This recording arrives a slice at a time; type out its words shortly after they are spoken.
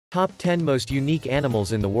Top 10 Most Unique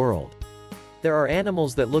Animals in the World. There are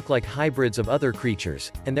animals that look like hybrids of other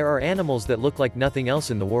creatures, and there are animals that look like nothing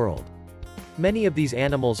else in the world. Many of these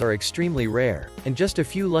animals are extremely rare, and just a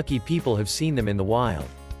few lucky people have seen them in the wild.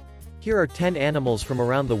 Here are 10 animals from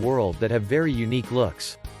around the world that have very unique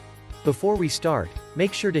looks. Before we start,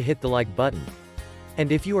 make sure to hit the like button.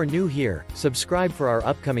 And if you are new here, subscribe for our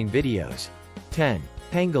upcoming videos. 10.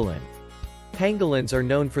 Pangolin. Pangolins are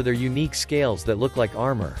known for their unique scales that look like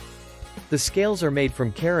armor. The scales are made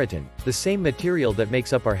from keratin, the same material that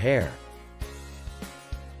makes up our hair.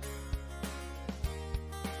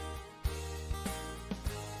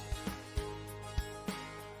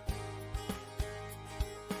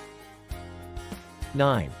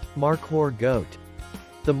 Nine. Markhor goat.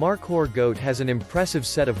 The Markhor goat has an impressive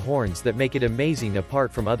set of horns that make it amazing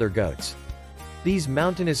apart from other goats. These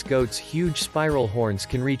mountainous goats' huge spiral horns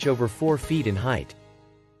can reach over 4 feet in height.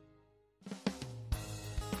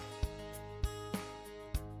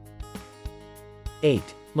 8.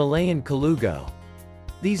 Malayan colugo.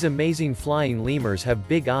 These amazing flying lemurs have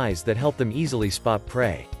big eyes that help them easily spot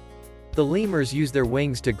prey. The lemurs use their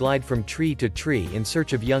wings to glide from tree to tree in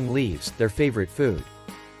search of young leaves, their favorite food.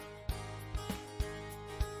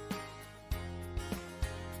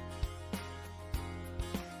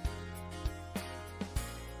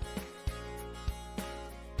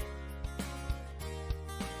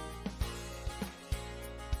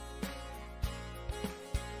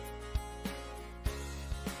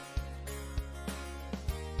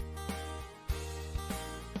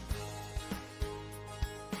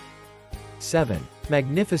 7.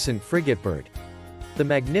 Magnificent frigatebird. The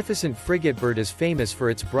magnificent frigatebird is famous for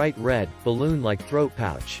its bright red, balloon-like throat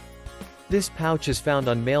pouch. This pouch is found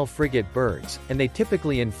on male frigate birds, and they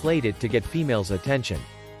typically inflate it to get females' attention.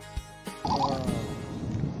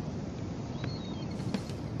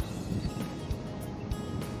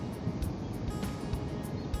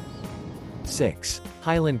 6.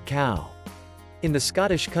 Highland cow. In the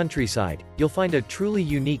Scottish countryside, you'll find a truly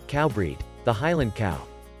unique cow breed, the Highland cow.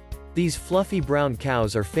 These fluffy brown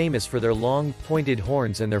cows are famous for their long, pointed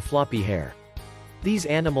horns and their floppy hair. These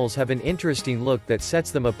animals have an interesting look that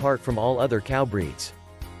sets them apart from all other cow breeds.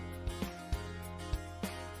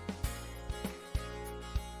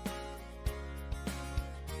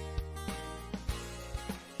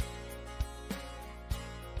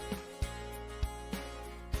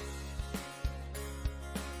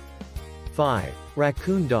 '5.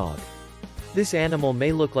 Raccoon dog. This animal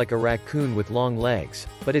may look like a raccoon with long legs,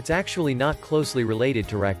 but it's actually not closely related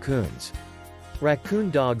to raccoons. Raccoon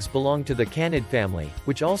dogs belong to the canid family,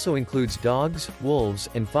 which also includes dogs, wolves,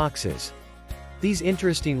 and foxes. These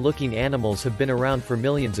interesting-looking animals have been around for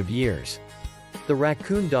millions of years. The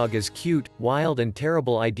raccoon dog is cute, wild and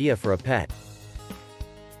terrible idea for a pet.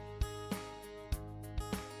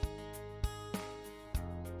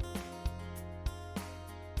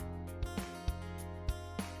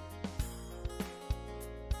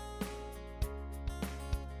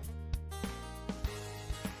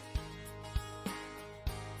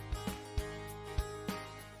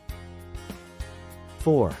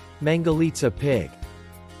 '4. Mangalitsa pig.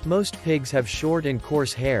 Most pigs have short and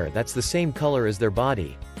coarse hair that's the same color as their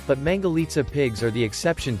body, but Mangalitsa pigs are the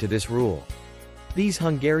exception to this rule. These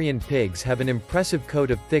Hungarian pigs have an impressive coat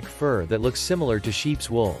of thick fur that looks similar to sheep's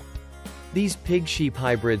wool. These pig-sheep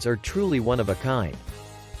hybrids are truly one of a kind.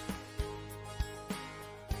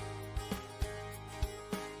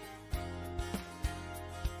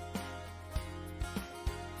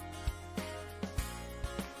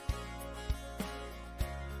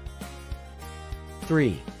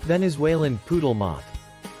 3. Venezuelan poodle moth.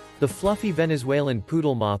 The fluffy Venezuelan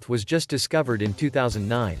poodle moth was just discovered in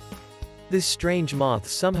 2009. This strange moth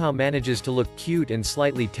somehow manages to look cute and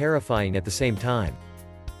slightly terrifying at the same time.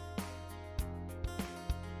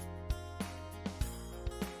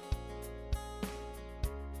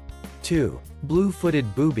 2.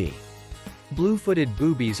 Blue-footed booby. Blue-footed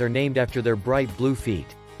boobies are named after their bright blue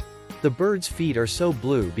feet. The birds' feet are so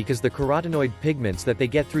blue because the carotenoid pigments that they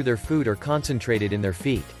get through their food are concentrated in their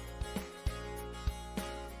feet.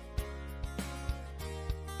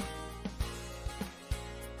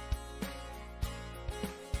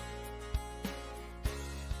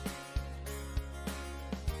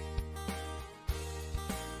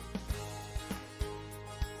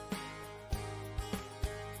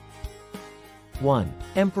 '1.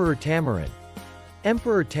 Emperor tamarin.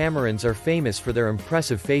 Emperor tamarins are famous for their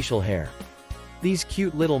impressive facial hair. These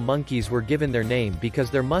cute little monkeys were given their name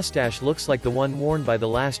because their mustache looks like the one worn by the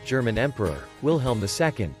last German emperor, Wilhelm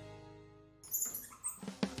II.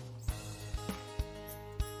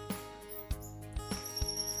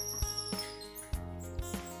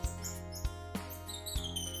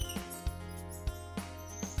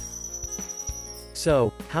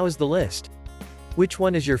 So, how is the list? Which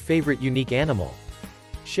one is your favorite unique animal?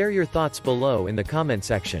 Share your thoughts below in the comment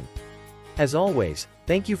section. As always,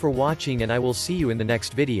 thank you for watching and I will see you in the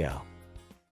next video.